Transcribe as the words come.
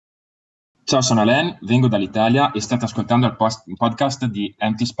Ciao, sono Alain, vengo dall'Italia e state ascoltando il podcast di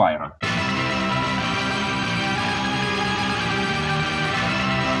Empty Spiral.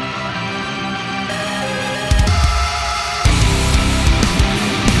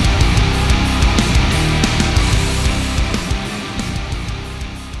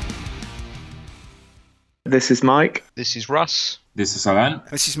 This is Mike. This is Russ. This is Alain.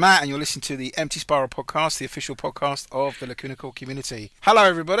 This is Matt, and you're listening to the Empty Spiral podcast, the official podcast of the Lacuna Core community. Hello,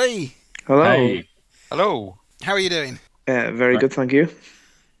 everybody. Hello. Hey. Hello. How are you doing? Very good, thank you.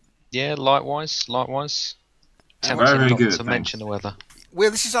 Yeah, likewise. Very good, To thanks. mention the weather.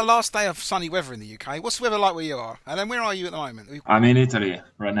 Well, this is our last day of sunny weather in the UK. What's the weather like where you are? And then where are you at the moment? I'm in Italy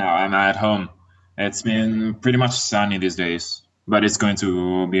right now. I'm at home. It's been pretty much sunny these days, but it's going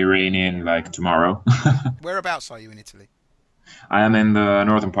to be raining like tomorrow. Whereabouts are you in Italy? I am in the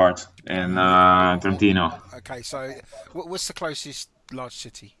northern part, in Trentino. Okay, so what's the closest large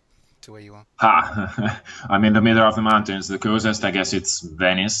city to where you are? I'm in the middle of the mountains. The closest, I guess, it's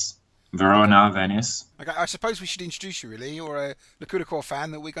Venice. Verona, Venice. Okay, I suppose we should introduce you, really. You're a Lacuna Core fan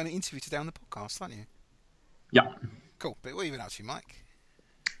that we're going to interview today on the podcast, aren't you? Yeah. Cool. But what have you been up to, Mike?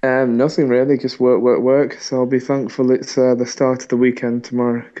 Nothing really, just work. So I'll be thankful it's the start of the weekend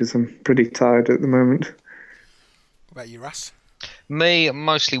tomorrow because I'm pretty tired at the moment. What about you, Russ? Me,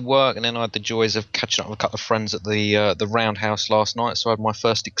 mostly work, and then I had the joys of catching up with a couple of friends at the Roundhouse last night, so I had my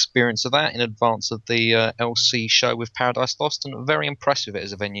first experience of that in advance of the LC show with Paradise Lost, and very impressed with it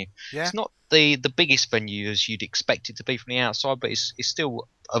as a venue. Yeah. It's not the biggest venue as you'd expect it to be from the outside, but it's still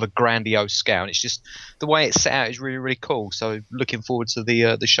of a grandiose scale, and it's just the way it's set out is really, really cool. So looking forward to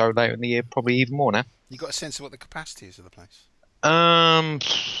the show later in the year, probably even more now. You got a sense of what the capacity is of the place? I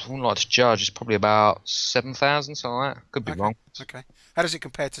wouldn't like to judge. It's probably about 7,000, something like that. Could be wrong. Okay. How does it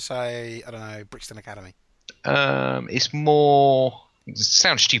compare to, say, I don't know, Brixton Academy? It's more. It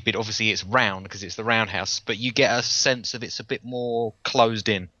sounds stupid. Obviously, it's round because it's the Roundhouse, but you get a sense of it's a bit more closed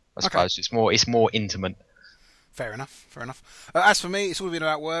in. I suppose it's more intimate. Fair enough. As for me, it's all been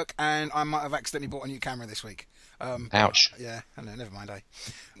about work, and I might have accidentally bought a new camera this week. Ouch. Yeah, I know, never mind, eh?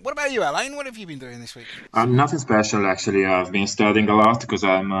 What about you, Alain? What have you been doing this week? Nothing special, actually. I've been studying a lot because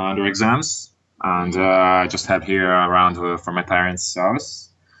I'm under exams. And I just have here around for my parents' house.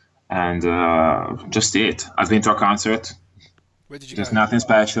 And just it. I've been to a concert. Where did you Just go? nothing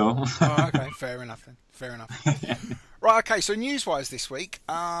special. Oh, okay, fair enough then. Fair enough. Right, okay, so news-wise this week,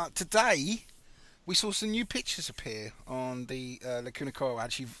 today we saw some new pictures appear on the Lacuna Core,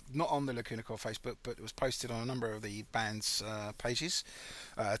 actually not on the Lacuna Core Facebook, but it was posted on a number of the band's pages,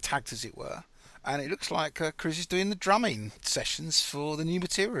 tagged as it were. And it looks like Chris is doing the drumming sessions for the new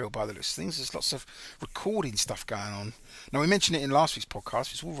material by the looks of things. There's lots of recording stuff going on. Now, we mentioned it in last week's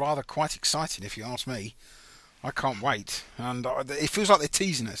podcast. It's all rather quite exciting, if you ask me. I can't wait. And it feels like they're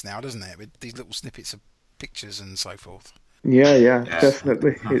teasing us now, doesn't it? With these little snippets of pictures and so forth. Yeah,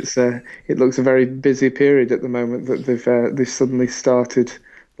 definitely. It's it looks a very busy period at the moment that they've suddenly started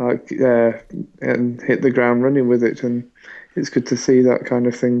and hit the ground running with it, and it's good to see that kind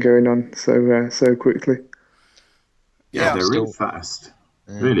of thing going on so quickly. Yeah, they're really fast.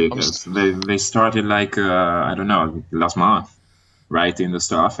 Really, because they started like I don't know, last month, writing the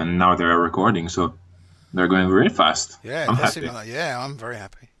stuff, and now they're recording, so they're going really fast. Yeah, I'm it does happy. seem like that. Yeah, I'm very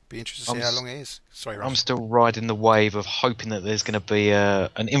happy. Be interested to see how long it is. Sorry, Ross. I'm still riding the wave of hoping that there's going to be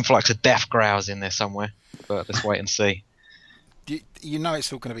an influx of death growls in there somewhere. But let's wait and see. You know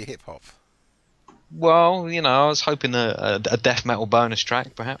it's all going to be hip hop. Well, I was hoping a death metal bonus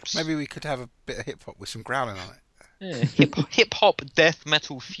track, perhaps. Maybe we could have a bit of hip hop with some growling on it. Yeah, hip hop death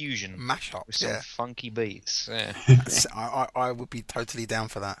metal fusion Mashup, with some yeah. funky beats. Yeah. I would be totally down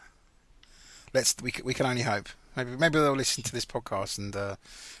for that. We can only hope. Maybe they'll listen to this podcast and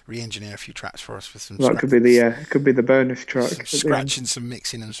re-engineer a few tracks for us with some. That could be the bonus track. Some scratching, some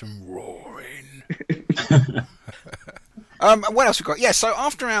mixing, and some roaring. What else we got? Yeah, so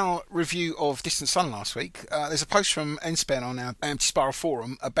after our review of Distant Sun last week, there's a post from Enspen on our Empty Spiral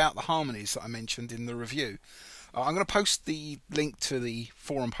forum about the harmonies that I mentioned in the review. I'm going to post the link to the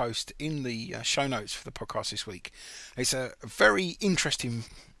forum post in the show notes for the podcast this week. It's a very interesting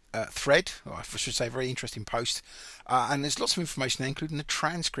thread, or I should say very interesting post, and there's lots of information there, including the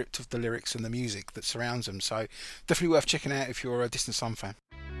transcript of the lyrics and the music that surrounds them, so definitely worth checking out if you're a Distant Sun fan.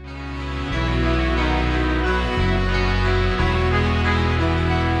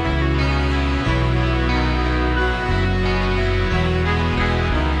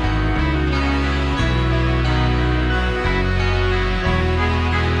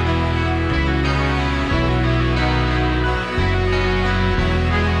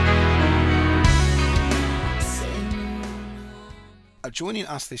 joining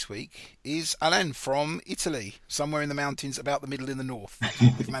us this week is Alain from Italy, somewhere in the mountains, about the middle in the north.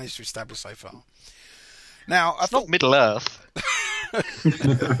 We've managed to establish so far. Now, it's not Middle Earth.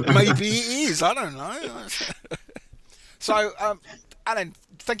 Maybe it is. I don't know. So, Alain,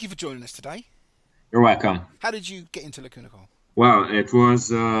 thank you for joining us today. You're welcome. How did you get into Lacuna Coil? Well, it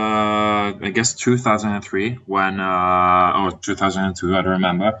was, I guess, 2003 when, or 2002, I don't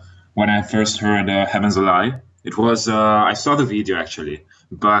remember, when I first heard Heaven's Alive. It was, I saw the video actually,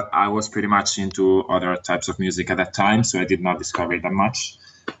 but I was pretty much into other types of music at that time, so I did not discover it that much.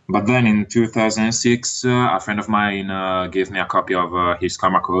 But then in 2006, a friend of mine gave me a copy of his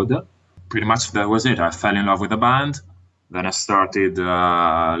Karma Code. Pretty much that was it. I fell in love with the band. Then I started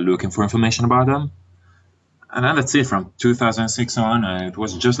looking for information about them. And then that's it. From 2006 on, it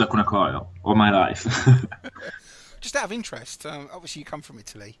was just Lacuna Coil all my life. Just out of interest, obviously you come from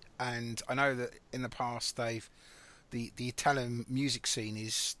Italy, and I know that in the past the Italian music scene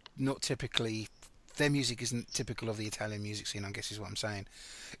is not typically, their music isn't typical of the Italian music scene, I guess is what I'm saying.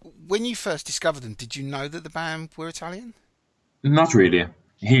 When you first discovered them, did you know that the band were Italian? Not really.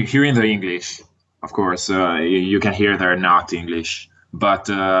 Hearing the English, of course, you can hear they're not English, but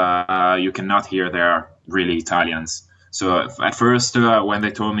you cannot hear they're really Italians. So at first, when they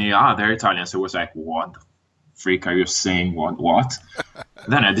told me, they're Italians, it was like, what the freak are you saying? What?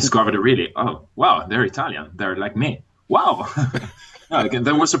 Then I discovered really, oh, wow, they're Italian. They're like me. Wow. No,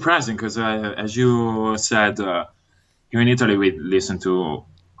 that was surprising because, as you said, here in Italy, we listen to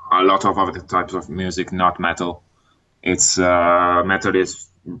a lot of other types of music, not metal. It's metal is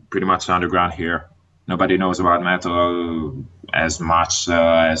pretty much underground here. Nobody knows about metal as much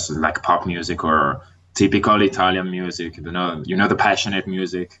as like pop music or typical Italian music. You know the passionate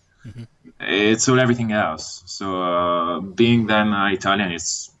music. Mm-hmm. It's all everything else. So being then Italian,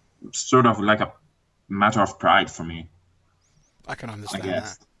 it's sort of like a matter of pride for me. I can understand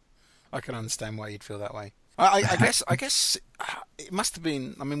that. I can understand why you'd feel that way. I guess it must have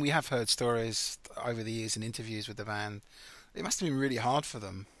been. I mean, we have heard stories over the years in interviews with the band. It must have been really hard for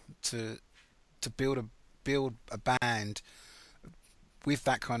them to build a band with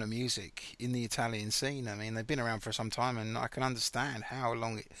that kind of music in the Italian scene. I mean, they've been around for some time, and I can understand how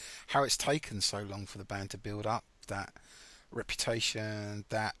it's taken so long for the band to build up that reputation,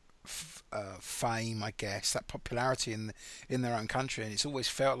 that fame, I guess, that popularity in their own country. And it's always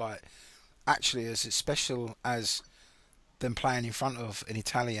felt like, actually, as special as them playing in front of an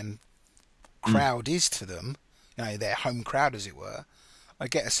Italian crowd is to them, their home crowd, as it were, I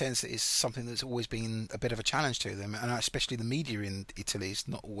get a sense that it's something that's always been a bit of a challenge to them, and especially the media in Italy has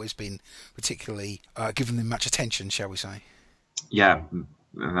not always been particularly giving them much attention, shall we say. Yeah,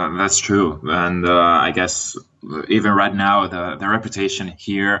 that's true. And I guess even right now, the reputation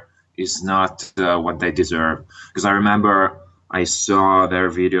here is not what they deserve. Because I remember I saw their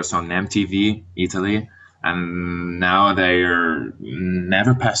videos on MTV Italy, and now they're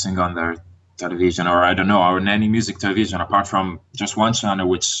never passing on their television, or I don't know, or on any music television apart from just one channel,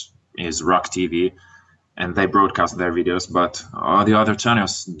 which is Rock TV, and they broadcast their videos, but all the other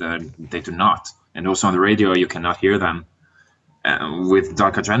channels, they do not. And also on the radio, you cannot hear them. With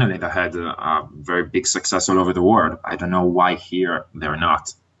Dark Adrenaline, they had a very big success all over the world. I don't know why here they're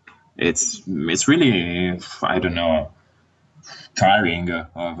not. It's really, I don't know, tiring of,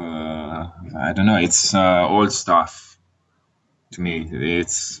 I don't know, it's old stuff to me.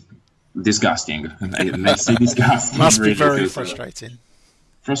 It's disgusting. I say disgusting. Must really, be very frustrating.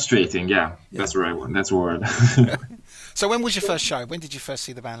 Frustrating, yeah. That's the right one. That's the word. So when was your first show? When did you first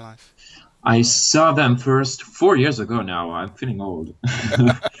see the band live? I saw them first 4 years ago now. I'm feeling old.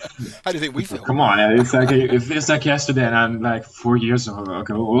 How do you think we feel? Come on, it's like it feels like yesterday, and I'm like 4 years ago.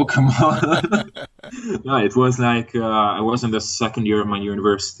 Oh, come on. No, it was like I was in the second year of my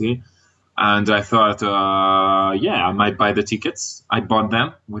university, and I thought, I might buy the tickets. I bought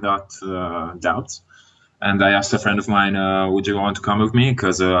them without doubt. And I asked a friend of mine, would you want to come with me?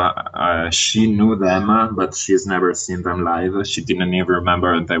 Because she knew them, but she's never seen them live. She didn't even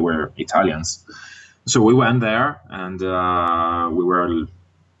remember they were Italians. So we went there, and we were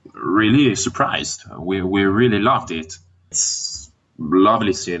really surprised. We really loved it. It's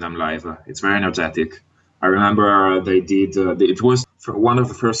lovely seeing them live. It's very energetic. I remember they did, it was one of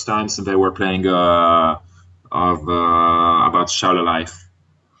the first times they were playing about Shallow Life.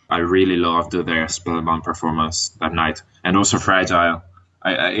 I really loved their Spellbound performance that night, and also Fragile.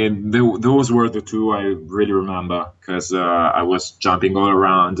 Those were the two I really remember, because I was jumping all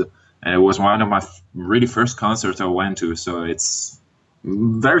around, and it was one of my really first concerts I went to, so it's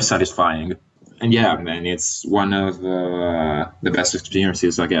very satisfying. And yeah, man, it's one of the best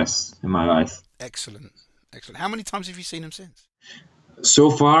experiences, I guess, in my life. Excellent. How many times have you seen them since?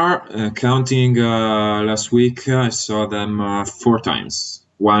 So far, counting last week, I saw them 4 times,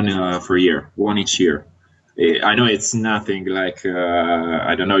 one year, one each year. I know it's nothing like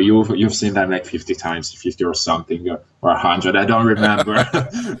I don't know. You've seen them like 50 times, 50 or something, or 100. I don't remember.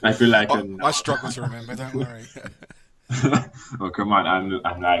 I feel like I struggle to remember. Don't worry. Oh come on,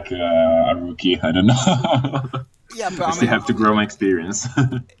 I'm like a rookie. I don't know. Yeah, but I still have to grow my experience.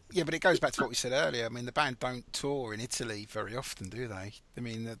 Yeah, but it goes back to what we said earlier. I mean, the band don't tour in Italy very often, do they? I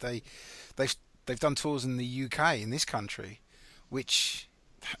mean, they've done tours in the UK, in this country, which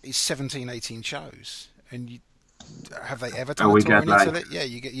is 17, 18 shows. And have they ever done a tour in Italy? Yeah,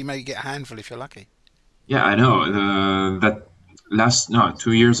 you may get a handful if you're lucky. Yeah, I know. That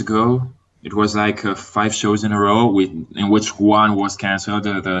 2 years ago, it was like 5 shows in a row, in which one was cancelled,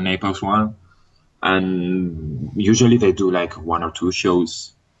 the Naples one. And usually they do like 1 or 2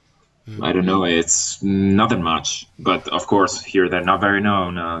 shows. I don't know, it's not that much, but of course here they're not very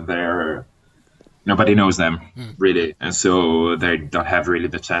known. Nobody knows them really, and so they don't have really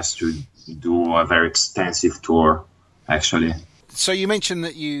the chance to do a very extensive tour, actually. So you mentioned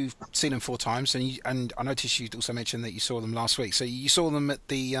that you've seen them 4 times, and I noticed you also mentioned that you saw them last week. So you saw them at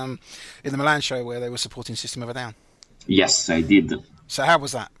the in the Milan show where they were supporting System of a Down. Yes, I did. So how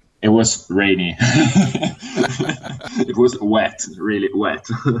was that? It was rainy. It was wet, really wet.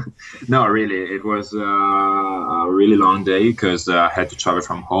 No, really, it was a really long day because I had to travel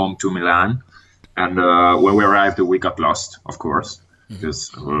from home to Milan. And when we arrived, we got lost, of course, because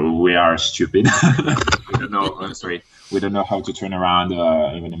we are stupid. We don't know. We don't know how to turn around,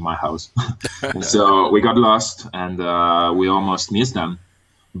 even in my house. And so we got lost, and we almost missed them.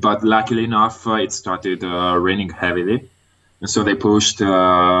 But luckily enough, it started raining heavily. And so they pushed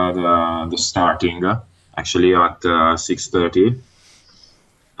the starting actually at 6:30,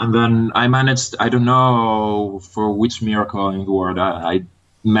 and then I managed. I don't know for which miracle in the world I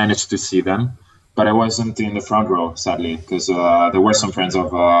managed to see them, but I wasn't in the front row, sadly, because there were some friends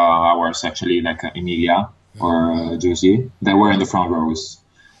of ours actually, like Emilia or Josie. They were in the front rows.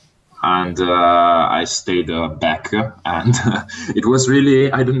 And I stayed back, and it was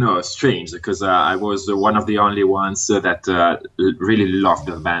really, I don't know, strange, because I was one of the only ones that really loved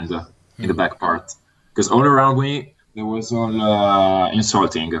the band in the back part. Because all around me, there was all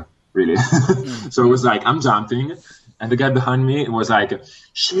insulting, really. So it was like, I'm jumping, and the guy behind me was like,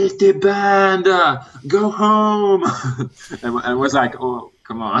 shitty band, go home. And I was like, oh,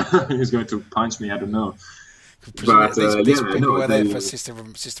 come on, he's going to punch me, I don't know. But these people were there for System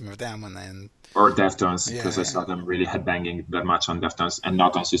of a Down, weren't they? Or Deftones, because I saw them really headbanging that much on Deftones and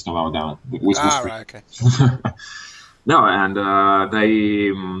not on System of a Down, which was free. Right, okay. No, and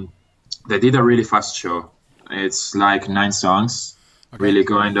they did a really fast show. It's like 9 songs, really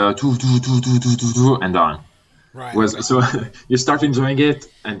going and on. Right. So you start enjoying it,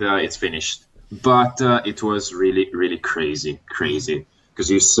 and it's finished. But it was really, really crazy. Because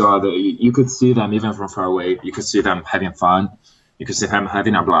you could see them even from far away. You could see them having fun. You could see them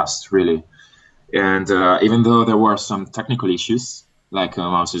having a blast, really. And even though there were some technical issues, like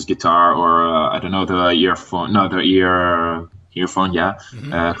Mouse's guitar or I don't know, the earphone.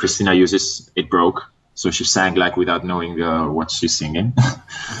 Yeah. Christina uses, it broke, so she sang like without knowing what she's singing.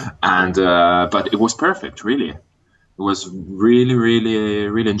 And but it was perfect, really. It was really, really,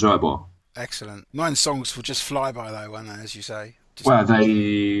 really enjoyable. Excellent. 9 songs will just fly by though, weren't they, as you say? Well,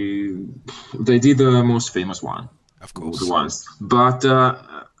 they did the most famous one, of course, the ones. But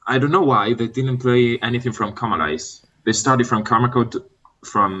I don't know why they didn't play anything from Common Eyes. They started from Karma Code to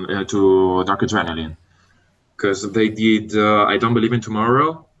Dark Adrenaline, because they did I Don't Believe in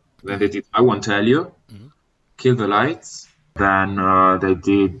Tomorrow. Then they did I Won't Tell You, Kill the Lights. Then they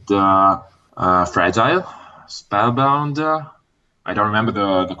did Fragile, Spellbound. I don't remember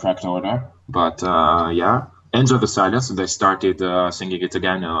the correct order, but yeah. Enjoy the Silence, they started singing it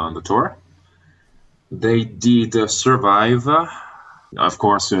again on the tour. They did Survive, of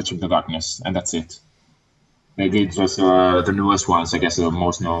course, Searching the Darkness, and that's it. They did just the newest ones, I guess, the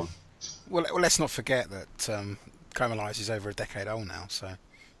most known. Well, let's not forget that Coma Lies is over a decade old now, so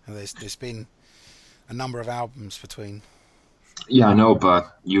there's been a number of albums between. Yeah, I know,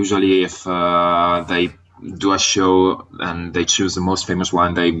 but usually if they do a show and they choose the most famous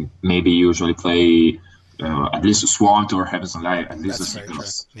one, they maybe usually play at least Swamp or Heavens Alive, at least the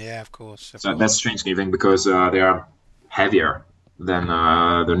singles. Yeah, of course. That's strange even because they are heavier than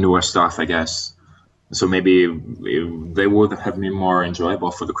the newer stuff, I guess. So maybe they would have been more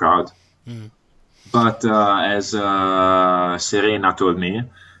enjoyable for the crowd. But as Serena told me,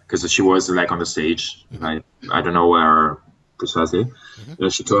 because she was like on the stage, I don't know where precisely.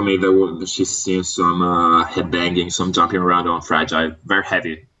 She told me that she's seen some headbanging, some jumping around on Fragile, very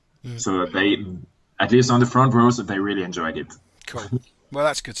heavy. So they, at least on the front rows, they really enjoyed it. Cool. Well,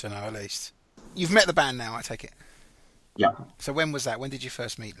 that's good to know, at least. You've met the band now, I take it? Yeah. So when was that? When did you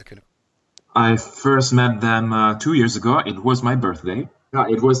first meet Lacuna? I first met them 2 years ago. It was my birthday. Yeah,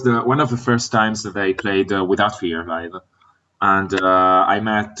 it was one of the first times that they played Without Fear live. And I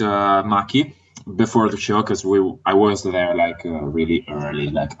met Maki before the show because I was there like really early,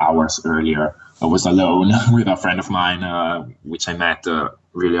 like hours earlier. I was alone with a friend of mine, which I met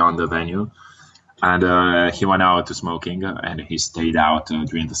really on the venue. And he went out to smoking and he stayed out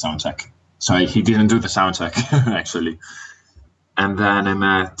during the sound check. So he didn't do the sound check, actually. And then I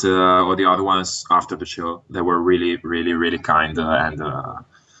met all the other ones after the show. They were really, really, really kind. And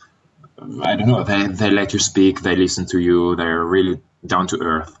I don't know, they let you speak, they listen to you. They're really down to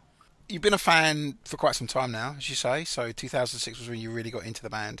earth. You've been a fan for quite some time now, as you say. So 2006 was when you really got into the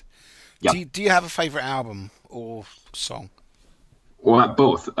band. Yeah. Do you have a favourite album or song? Well,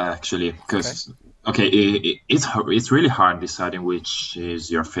 both, actually. Because, it's really hard deciding which is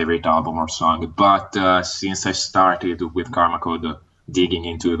your favorite album or song. But since I started with Karma Code digging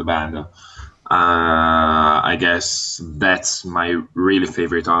into the band, I guess that's my really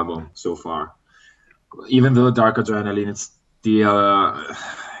favorite album so far. Even though Dark Adrenaline still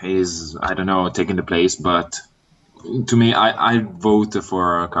is, I don't know, taking the place, but to me, I vote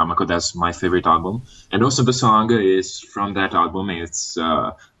for Karma Code as my favorite album. And also the song is from that album. It's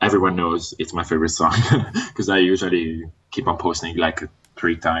everyone knows it's my favorite song because I usually keep on posting like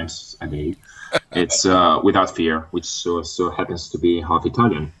 3 times a day. It's Without Fear, which so happens to be half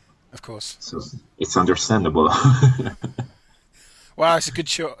Italian. Of course. So it's understandable. Well, it's a good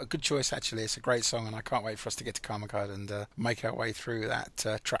choice, actually. It's a great song, and I can't wait for us to get to Karma Code and make our way through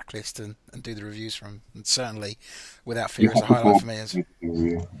that track list and do the reviews from them. And certainly, Without Fear is a highlight for me.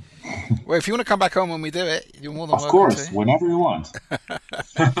 Well, if you want to come back on when we do it, you're more than welcome to. Of course, whenever you want.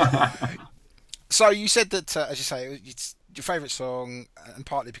 So you said that, as you say, it's your favourite song, and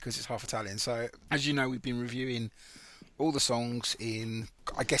partly because it's half Italian. So, as you know, we've been reviewing all the songs in,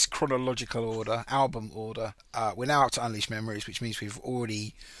 I guess, chronological order, album order. We're now up to Unleash Memories, which means we've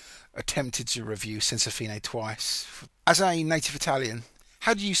already attempted to review Senza Fine twice. As a native Italian,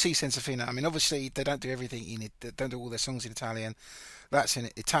 how do you see Senza Fine? I mean, obviously, they don't do everything in it. They don't do all their songs in Italian. That's an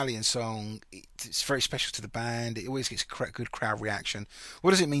Italian song. It's very special to the band. It always gets a good crowd reaction.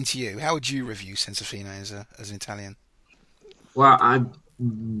 What does it mean to you? How would you review Senza Fine as an Italian? Well, I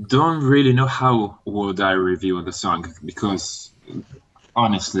don't really know how would I review the song because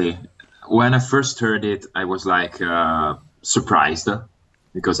honestly, when I first heard it, I was like surprised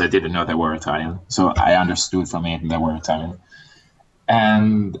because I didn't know they were Italian. So I understood from it they were Italian.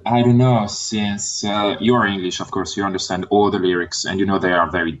 And I don't know, since you're English, of course, you understand all the lyrics and you know they are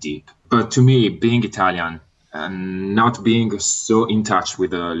very deep. But to me, being Italian and not being so in touch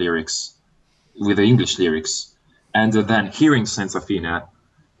with the lyrics, with the English lyrics, and then hearing Senza Fine,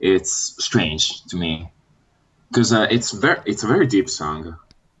 it's strange to me because it's a very deep song.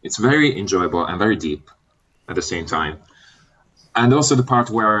 It's very enjoyable and very deep at the same time. And also the part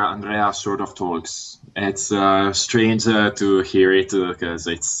where Andrea sort of talks, it's strange to hear it because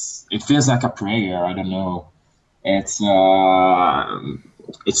it feels like a prayer. I don't know. It's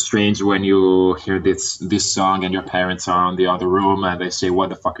strange when you hear this song and your parents are in the other room and they say,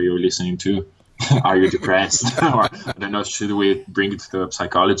 "What the fuck are you listening to? Are you depressed?" Or I don't know, should we bring it to the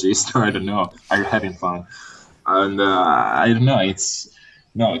psychologist? Or I don't know, are you having fun? And I don't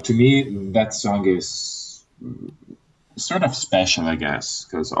know. To me, that song is sort of special, I guess,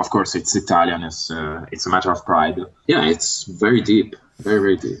 because of course it's Italian. It's a matter of pride. Yeah, it's very deep, very,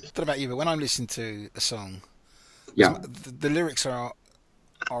 very deep. What about you? But when I'm listening to a song, yeah, the lyrics are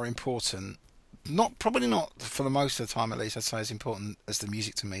important. Probably not for the most of the time, at least. I'd say as important as the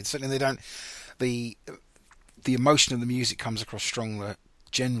music to me. Certainly, they don't. The emotion of the music comes across stronger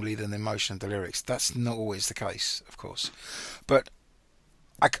generally than the emotion of the lyrics. That's not always the case, of course, but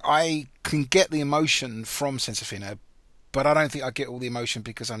I can get the emotion from Senza Fine, but I don't think I get all the emotion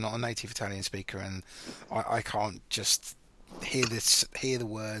because I'm not a native Italian speaker and I can't just hear the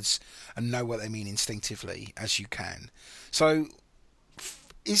words and know what they mean instinctively as you can. So,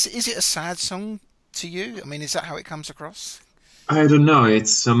 is it a sad song to you? I mean, is that how it comes across? I don't know.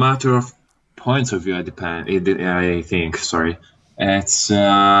 It's a matter of points of view. I think. Sorry. It's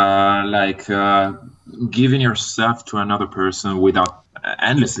like giving yourself to another person without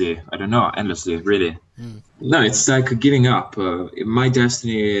endlessly. I don't know. Endlessly, really. No, it's like giving up. My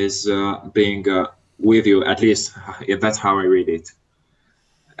destiny is being with you. At least that's how I read it.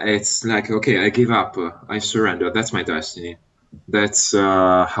 It's like, okay, I give up. I surrender. That's my destiny. That's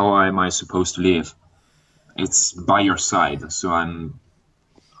how am I supposed to live? It's by your side, so I'm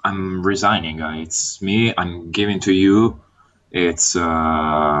resigning. It's me. I'm giving to you. It's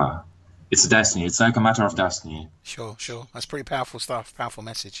it's destiny. It's like a matter of destiny. Sure, sure. That's pretty powerful stuff. Powerful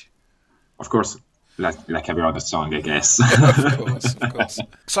message. Of course, like every other song, I guess. Of course, of course.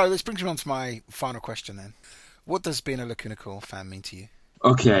 So this brings me on to my final question then. What does being a Lacuna Core fan mean to you?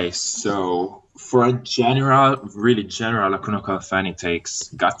 Okay, so for a really general Lacuna Coil fan, it takes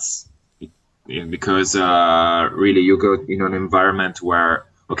guts. Because really you go in an environment where,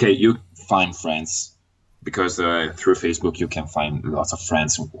 okay, you find friends because through Facebook you can find lots of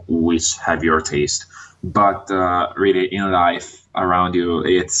friends which have your taste. But really in life around you,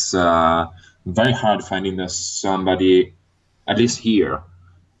 it's very hard finding somebody, at least here,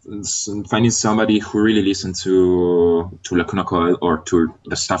 finding somebody who really listens to Lacuna Coil or to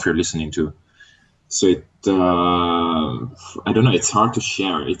the stuff you're listening to. So I don't know, it's hard to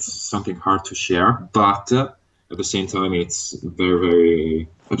share. It's something hard to share, but at the same time, it's very, very,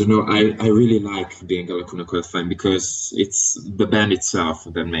 I don't know, I really like being a Lacuna Coil fan because it's the band itself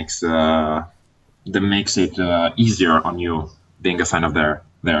that makes it easier on you being a fan of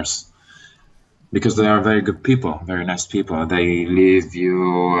theirs. Because they are very good people, very nice people. They leave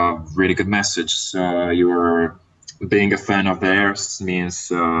you a really good message. So you're being a fan of theirs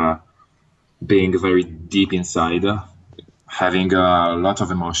means being very deep inside, having a lot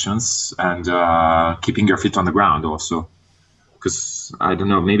of emotions, and keeping your feet on the ground also. Because I don't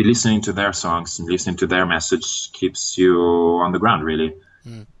know, maybe listening to their songs and listening to their message keeps you on the ground, really.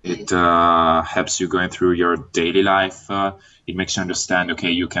 It helps you going through your daily life. It makes you understand,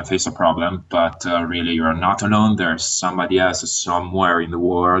 okay, you can face a problem, but really you're not alone. There's somebody else somewhere in the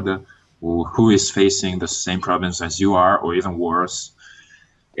world who is facing the same problems as you are, or even worse.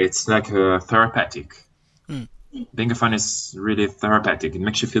 It's like therapeutic. Being a fan is really therapeutic. It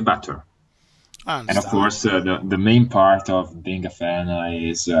makes you feel better. And of course, the main part of being a fan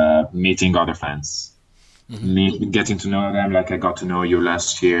is meeting other fans. Getting to know them like I got to know you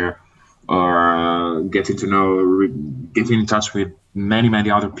last year, or getting in touch with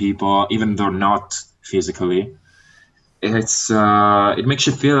many other people, even though not physically. It makes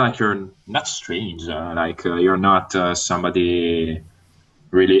you feel like you're not strange, like you're not somebody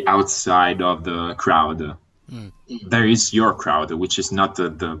really outside of the crowd. There is your crowd, which is not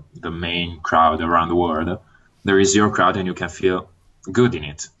the main crowd around the world. There is your crowd, and you can feel good in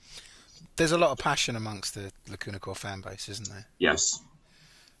it. There's a lot of passion amongst the Lacuna Core fan base, isn't there? Yes,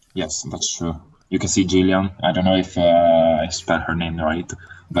 that's true. You can see Gillian. I don't know if I spelled her name right,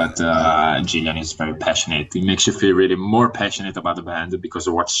 but Gillian is very passionate. It makes you feel really more passionate about the band because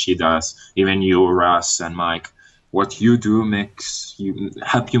of what she does. Even you, Russ, and Mike, what you do make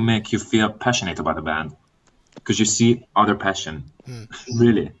you feel passionate about the band because you see other passion.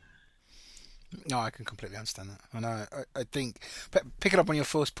 Really. No, I can completely understand that. And I think picking up on your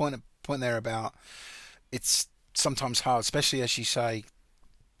first point there about it's sometimes hard, especially as you say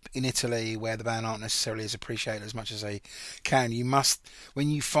in Italy where the band aren't necessarily as appreciated as much as they can. You must, when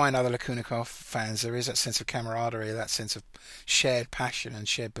you find other Lacuna Coil fans, there is that sense of camaraderie, that sense of shared passion and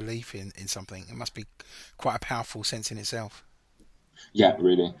shared belief in something. It must be quite a powerful sense in itself. Yeah,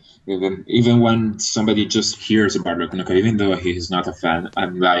 really. Even when somebody just hears about Lacuna Coil, even though he is not a fan,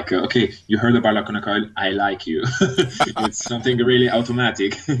 I'm like, okay, you heard about Lacuna Coil, I like you. It's something really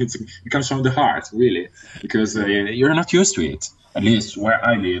automatic. It comes from the heart, really, because you're not used to it. At least where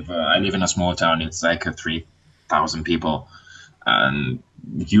I live in a small town. It's like 3,000 people, and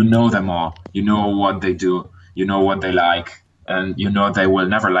you know them all. You know what they do. You know what they like, and you know they will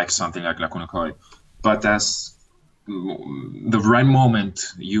never like something like Lacuna Coil. But as the right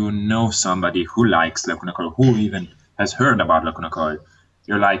moment, you know somebody who likes Lacuna Coil, who even has heard about Lacuna Coil,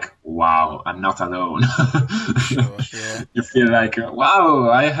 you're like, wow, I'm not alone. Sure, yeah. You feel like, wow,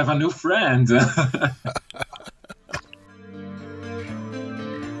 I have a new friend.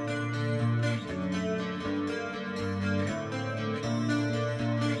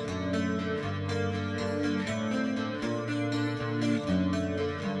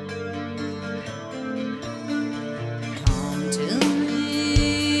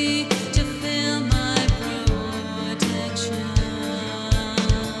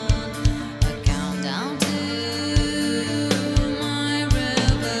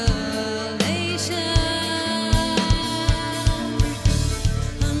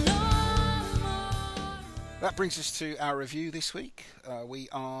 That brings us to our review this week. We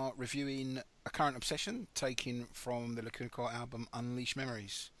are reviewing A Current Obsession, taken from the Lacuna Coil album Unleash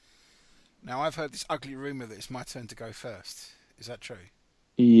Memories. Now, I've heard this ugly rumour that it's my turn to go first. Is that true?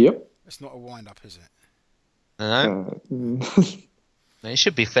 Yep. It's not a wind-up, is it? No, Mm. it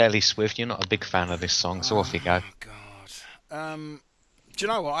should be fairly swift. You're not a big fan of this song, so off you go. God. Do you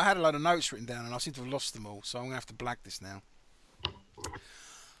know what? I had a load of notes written down and I seem to have lost them all, so I'm going to have to blag this now.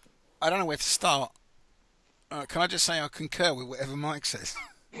 I don't know where to start. Can I just say I concur with whatever Mike says?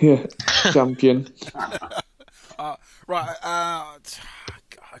 Yeah, champion. Right,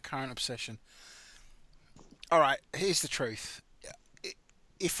 a current obsession. Alright, here's the truth.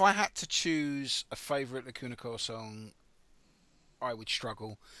 If I had to choose a favourite Lacuna Coil song, I would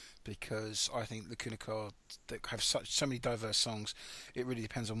struggle, because I think Lacuna Coil have so many diverse songs. It really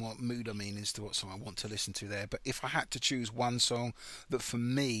depends on what mood I'm in as to what song I want to listen to there. But if I had to choose one song that for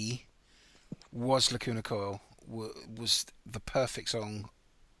me was Lacuna Coil, was the perfect song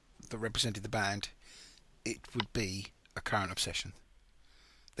that represented the band, it would be A Current Obsession.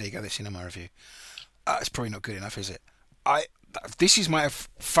 There you go, that's in my review. It's probably not good enough, is it? This is my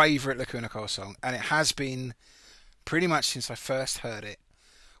favourite Lacuna Coil song, and it has been pretty much since I first heard it.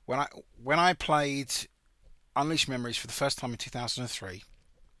 When I played Unleashed Memories for the first time in 2003,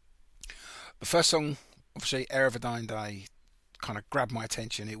 the first song, obviously, Air of a Dying Day, kind of grabbed my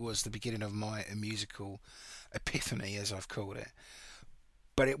attention. It was the beginning of my musical epiphany, as I've called it.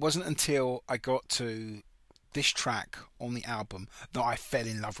 But it wasn't until I got to this track on the album that I fell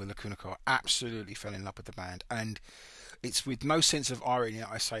in love with Lacuna Coil. Absolutely fell in love with the band. And it's with no sense of irony that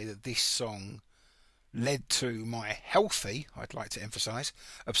I say that this song led to my healthy, I'd like to emphasise,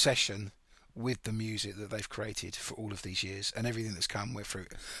 obsession with the music that they've created for all of these years and everything that's come with through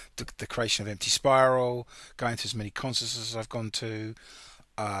the creation of Empty Spiral, going to as many concerts as I've gone to,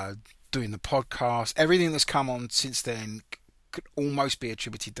 doing the podcast. Everything that's come on since then could almost be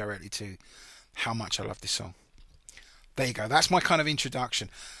attributed directly to how much I love this song. There you go. That's my kind of introduction.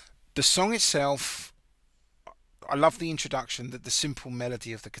 The song itself, I love the introduction, the simple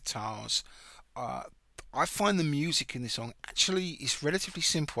melody of the guitars. I find the music in this song actually is relatively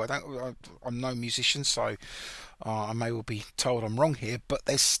simple. I'm no musician, so I may well be told I'm wrong here, but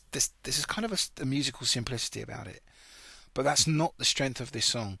there's kind of a musical simplicity about it. But that's not the strength of this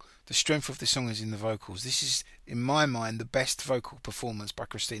song. The strength of this song is in the vocals. This is, in my mind, the best vocal performance by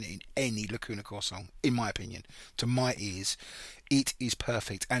Christina in any Lacuna Coil song, in my opinion. To my ears, it is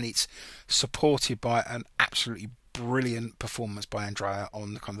perfect, and it's supported by an absolutely brilliant performance by Andrea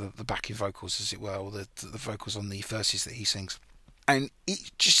on the kind of the backing vocals, as it were, or the vocals on the verses that he sings. And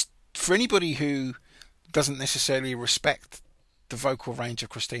it just, for anybody who doesn't necessarily respect the vocal range of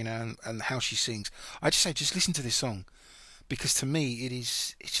Christina and how she sings, I just say just listen to this song, because to me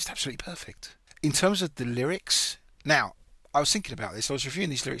it's just absolutely perfect. In terms of the lyrics, now I was thinking about this. I was reviewing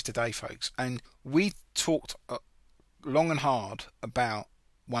these lyrics today, folks, and we talked long and hard about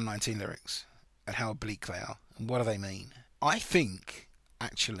 119 lyrics and how oblique they are and what do they mean. I think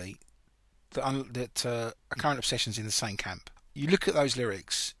actually that A Current Obsession's in the same camp. You look at those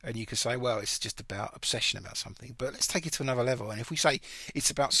lyrics and you can say, well, it's just about obsession about something. But let's take it to another level. And if we say it's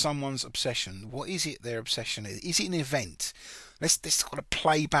about someone's obsession, what is it their obsession is? Is it an event? Let's kind of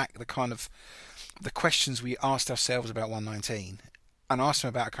play back the kind of the questions we asked ourselves about 119 and ask them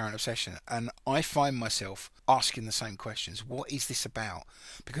about A Current Obsession. And I find myself asking the same questions. What is this about?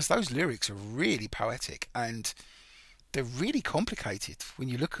 Because those lyrics are really poetic and they're really complicated when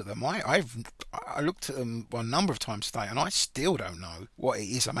you look at them. I looked at them a number of times today and I still don't know what it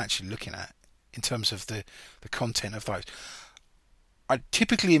is I'm actually looking at in terms of the content of those. I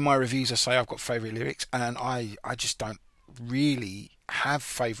typically in my reviews I say I've got favourite lyrics, and I just don't really have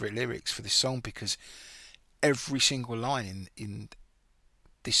favourite lyrics for this song, because every single line in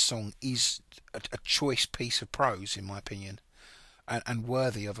this song is a choice piece of prose, in my opinion, and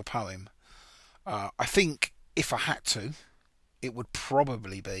worthy of a poem. I think if I had to, it would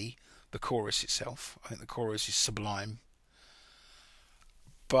probably be the chorus itself. I think the chorus is sublime.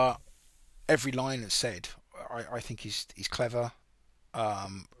 But every line that's said, I think is clever.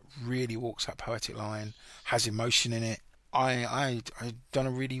 Really walks that poetic line, has emotion in it. I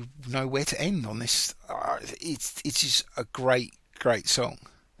don't really know where to end on this. It's just a great song,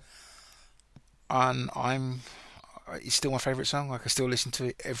 and it's still my favourite song. Like, I still listen to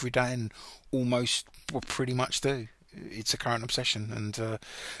it every day and almost, well, pretty much do. It's a current obsession, and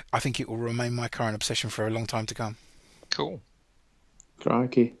I think it will remain my current obsession for a long time to come. Cool.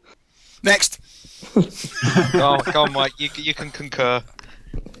 Crikey. Next. Go on, Mike. You can concur.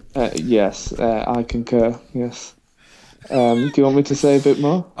 Yes, I concur. Yes. Do you want me to say a bit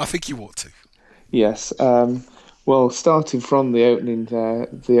more? I think you ought to. Yes. Well, starting from the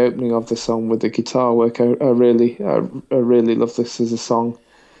opening of the song with the guitar work, I really love this as a song,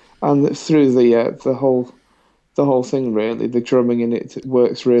 and through the whole thing, really, the drumming in it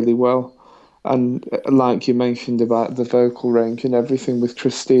works really well. And like you mentioned about the vocal range and everything with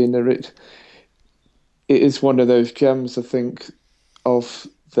Christina, it is one of those gems, I think, of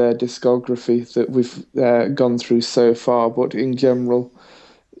their discography that we've gone through so far. But in general,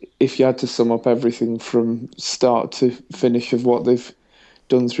 if you had to sum up everything from start to finish of what they've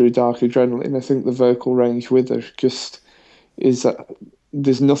done through Dark Adrenaline, I think the vocal range with her just is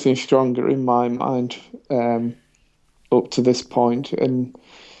there's nothing stronger in my mind up to this point, and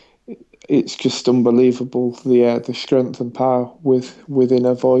it's just unbelievable the strength and power within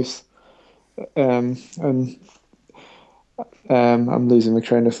her voice. And I'm losing my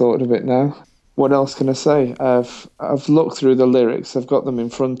train of thought a bit now. What else can I say? I've looked through the lyrics. I've got them in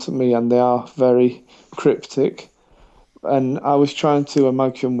front of me, and they are very cryptic. And I was trying to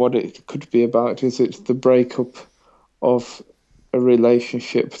imagine what it could be about. Is it the breakup of a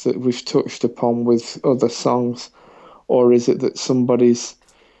relationship that we've touched upon with other songs, or is it that somebody's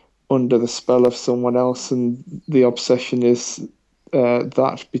under the spell of someone else, and the obsession is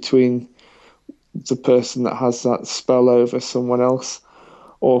that between the person that has that spell over someone else?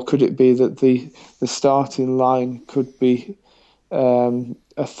 Or could it be that the starting line could be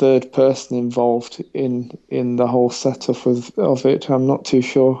a third person involved in the whole setup of it? I'm not too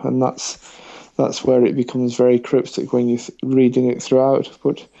sure, and that's where it becomes very cryptic when you're reading it throughout.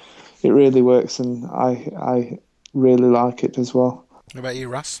 But it really works, and I really like it as well. What about you,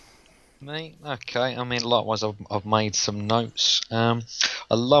 Russ? Me? Okay, I mean, likewise, I've made some notes. I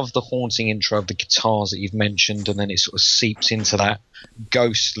love the haunting intro of the guitars that you've mentioned, and then it sort of seeps into that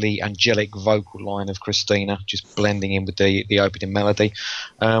ghostly, angelic vocal line of Christina, just blending in with the opening melody.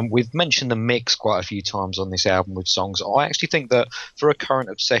 We've mentioned the mix quite a few times on this album with songs. I actually think that for a current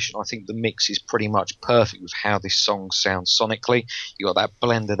obsession, I think the mix is pretty much perfect with how this song sounds sonically. You've got that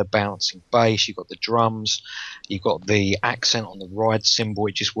blend of the bouncing bass, you've got the drums, you've got the accent on the ride cymbal.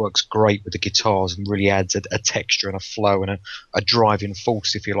 It just works great with the guitars and really adds a texture and a flow and a driving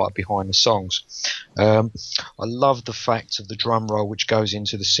force, if you like, behind the songs. I love the fact of the drum roll which goes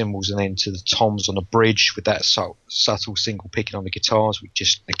into the cymbals and then to the toms on the bridge with that subtle single picking on the guitars, which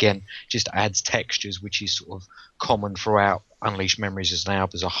just adds textures, which is sort of common throughout Unleashed Memories as an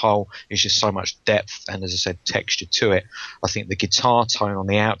album as a whole. It's just so much depth and, as I said, texture to it. I think the guitar tone on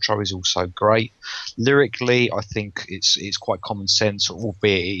the outro is also great. Lyrically, I think it's quite common sense,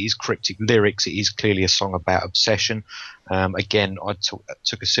 albeit it is cryptic lyrics. It is clearly a song about obsession. Again, I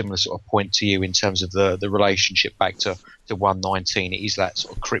took a similar sort of point to you in terms of the relationship back to 119. It is that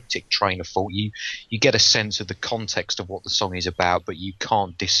sort of cryptic train of thought. You get a sense of the context of what the song is about, but you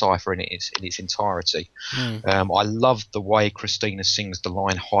can't decipher in its entirety. I love the way Christina sings the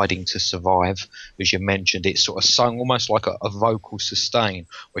line "hiding to survive," as you mentioned. It's sort of sung almost like a vocal sustain,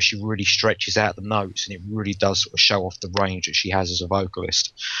 where she really stretches out the notes, and it really does sort of show off the range that she has as a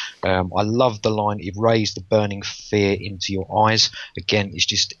vocalist. I love the line "erase the burning fear into your eyes." Again, it's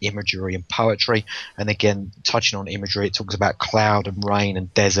just imagery and poetry, and again, touching on imagery, it talks about cloud and rain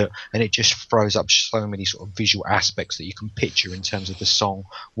and desert, and it just throws up so many sort of visual aspects that you can picture in terms of the song,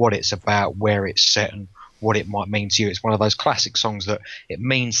 what it's about, where it's set, and what it might mean to you. It's one of those classic songs that it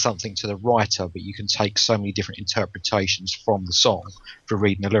means something to the writer, but you can take so many different interpretations from the song for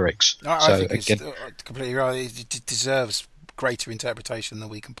reading the lyrics. I think it's completely right. It deserves greater interpretation than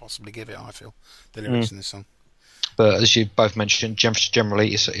we can possibly give it, I feel, the lyrics in this song. But as you both mentioned,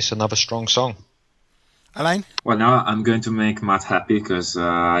 generally it's another strong song. Alain? Well, now I'm going to make Matt happy because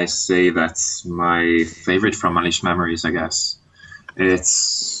I say that's my favorite from Unleashed Memories, I guess.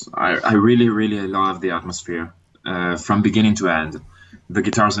 I really, really love the atmosphere from beginning to end. The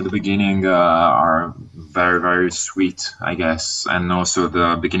guitars at the beginning are very, very sweet, I guess. And also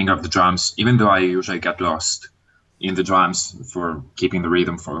the beginning of the drums, even though I usually get lost in the drums for keeping the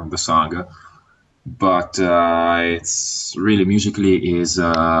rhythm for the song. But it's really musically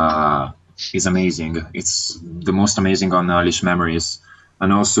is amazing. It's the most amazing on Unleashed Memories.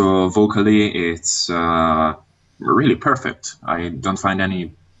 And also vocally, it's really perfect. I don't find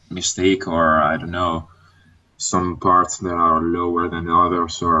any mistake, or I don't know, some parts that are lower than the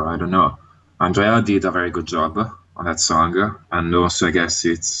others, or I don't know. Andrea did a very good job on that song, and also I guess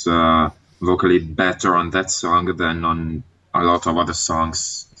it's vocally better on that song than on a lot of other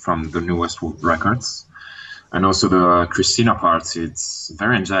songs from the newest records. And also the Christina parts, it's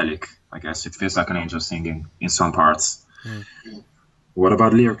very angelic. I guess it feels like an angel singing in some parts. What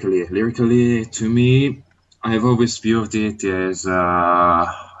about lyrically? Lyrically, to me, I've always viewed it as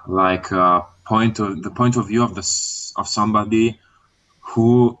like the point of view of somebody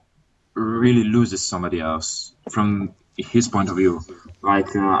who really loses somebody else from his point of view.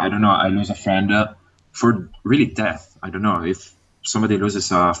 Like I don't know, I lose a friend for really death. I don't know if somebody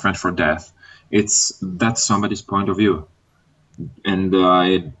loses a friend for death. that's somebody's point of view, and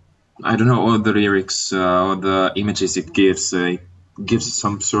I don't know, all the lyrics, all the images it gives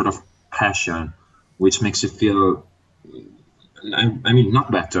some sort of passion, which makes you feel, I mean,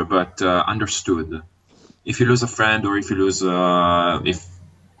 not better, but understood. If you lose a friend, or if you lose, if,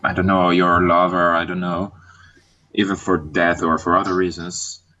 I don't know, your lover, I don't know, even for death or for other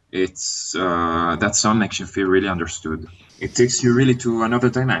reasons, it's that song makes you feel really understood. It takes you really to another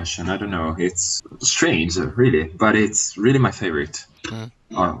dimension. I don't know. It's strange, really, but it's really my favorite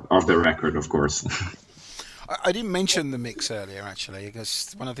of the record, of course. I didn't mention the mix earlier, actually,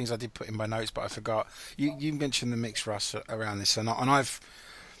 because one of the things I did put in my notes, but I forgot. You mentioned the mix, Russ, around this, and I've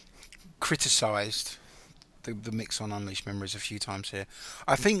criticised the mix on Unleashed Memories a few times here.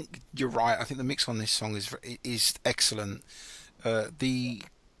 I think you're right. I think the mix on this song is excellent. The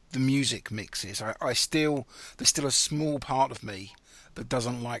music mixes. There's still a small part of me that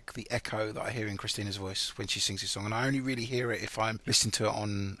doesn't like the echo that I hear in Christina's voice when she sings this song, and I only really hear it if I'm listening to it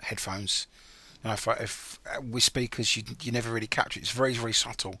on headphones. If with speakers, you never really capture it. It's very, very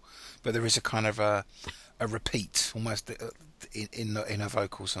subtle, but there is a kind of a repeat almost in her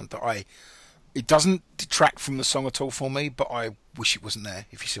vocals, and that it doesn't detract from the song at all for me, but I wish it wasn't there,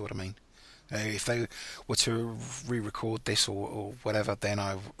 if you see what I mean. If they were to re-record this or whatever, then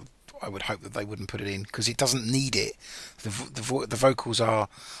I would hope that they wouldn't put it in, because it doesn't need it. The vocals are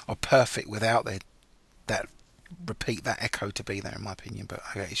perfect without that repeat, that echo to be there, in my opinion, but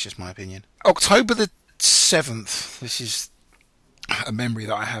it's just my opinion. October the 7th, this is a memory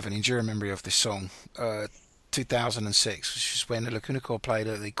that I have, an enduring memory of this song. 2006, which is when the Lacuna Coil played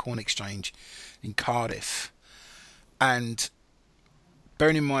at the Corn Exchange in Cardiff. And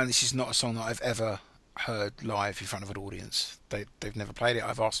bearing in mind, this is not a song that I've ever heard live in front of an audience. They've never played it.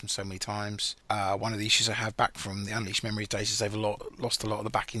 I've asked them so many times. One of the issues I have back from the Unleashed Memories days is they've lost a lot of the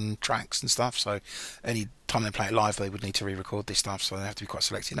backing tracks and stuff, so any time they play it live they would need to re-record this stuff, so they have to be quite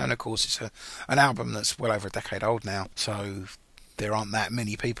selective. And of course it's an album that's well over a decade old now, so there aren't that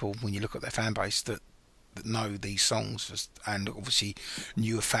many people, when you look at their fan base, that know these songs, and obviously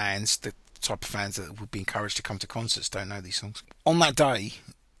newer fans, the type of fans that would be encouraged to come to concerts, don't know these songs. On that day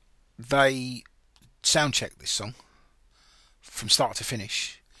they sound-checked this song from start to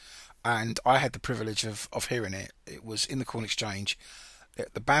finish, and I had the privilege of hearing it. It was in the Corn Exchange.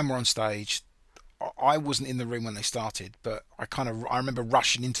 The band were on stage. I wasn't in the room when they started, but I remember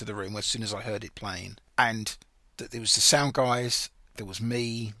rushing into the room as soon as I heard it playing, and there was the sound guys, there was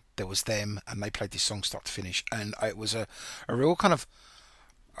me, there was them, and they played this song start to finish, and it was a real kind of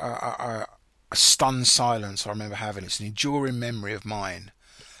a stunned silence I remember having. It's an enduring memory of mine,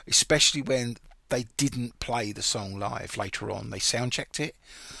 especially when they didn't play the song live later on. They sound checked it.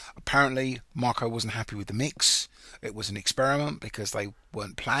 Apparently Marco wasn't happy with the mix. It was an experiment because they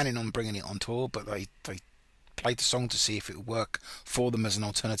weren't planning on bringing it on tour, but they played the song to see if it would work for them as an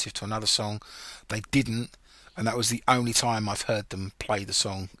alternative to another song. They didn't, and that was the only time I've heard them play the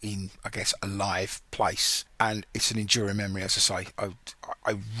song in, I guess, a live place. And it's an enduring memory, as I say.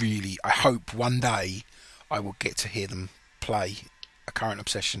 I hope one day I will get to hear them play A Current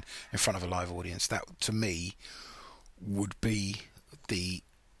Obsession in front of a live audience. That, to me, would be the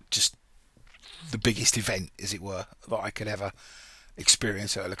biggest event, as it were, that I could ever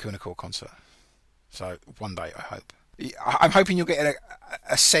experience at a Lacuna Coil concert. So one day, I hope. I'm hoping you'll get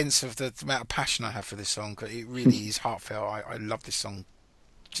a sense of the amount of passion I have for this song, because it really is heartfelt. I love this song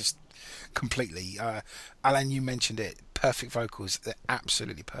just completely. Alan, you mentioned it. Perfect vocals. They're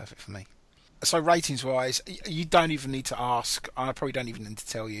absolutely perfect for me. So ratings-wise, you don't even need to ask. I probably don't even need to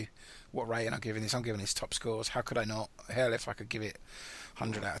tell you what rating I'm giving this. I'm giving this top scores. How could I not? Hell, if I could give it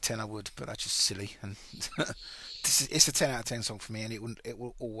 100 out of 10, I would, but that's just silly. And it's a 10 out of 10 song for me, and it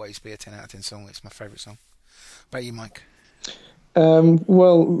will always be a 10 out of 10 song. It's my favourite song. About you, Mike?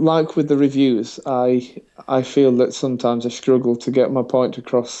 Well, like with the reviews, I feel that sometimes I struggle to get my point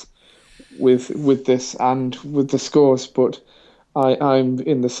across with this and with the scores, but I'm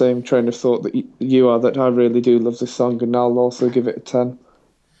in the same train of thought that you are, that I really do love this song, and I'll also give it a 10.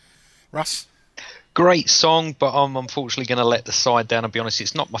 Russ? Great song, but I'm unfortunately going to let the side down and be honest.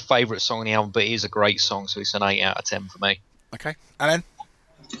 It's not my favourite song on the album, but it is a great song, so it's an 8 out of 10 for me. Okay. Alan?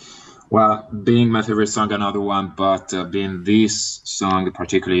 Well, being my favorite song, another one, but being this song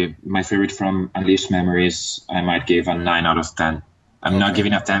particularly my favorite from Unleashed Memories, I might give a 9 out of 10. I'm not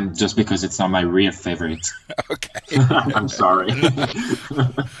giving a 10 just because it's not my real favorite. Okay. I'm sorry.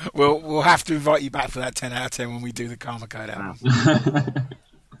 We'll have to invite you back for that 10 out of 10 when we do the Karma Code album.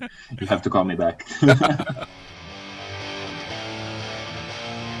 You have to call me back.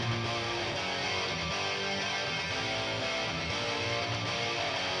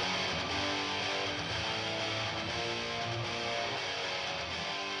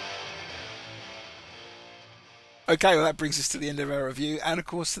 Okay, well, that brings us to the end of our review and, of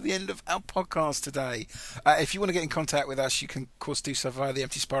course, to the end of our podcast today. If you want to get in contact with us, you can, of course, do so via the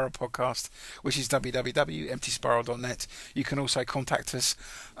Empty Spiral podcast, which is www.emptyspiral.net. You can also contact us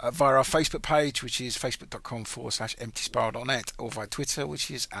via our Facebook page, which is facebook.com/emptyspiral.net, or via Twitter, which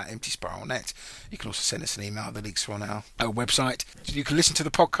is @emptyspiralnet. You can also send us an email. The links are on our website. You can listen to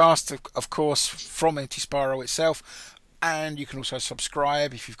the podcast, of course, from Empty Spiral itself. And you can also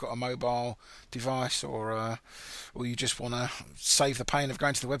subscribe if you've got a mobile device, or you just want to save the pain of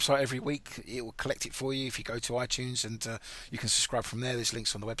going to the website every week. It will collect it for you if you go to iTunes, and you can subscribe from there. There's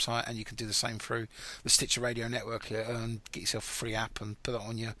links on the website, and you can do the same through the Stitcher Radio Network and get yourself a free app and put it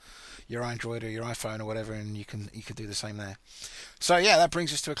on your Android or your iPhone or whatever, and you can do the same there. So yeah, that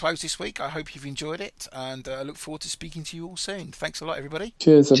brings us to a close this week. I hope you've enjoyed it, and I look forward to speaking to you all soon. Thanks a lot, everybody.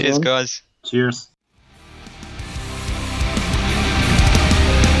 Cheers, everyone. Cheers, guys. Cheers.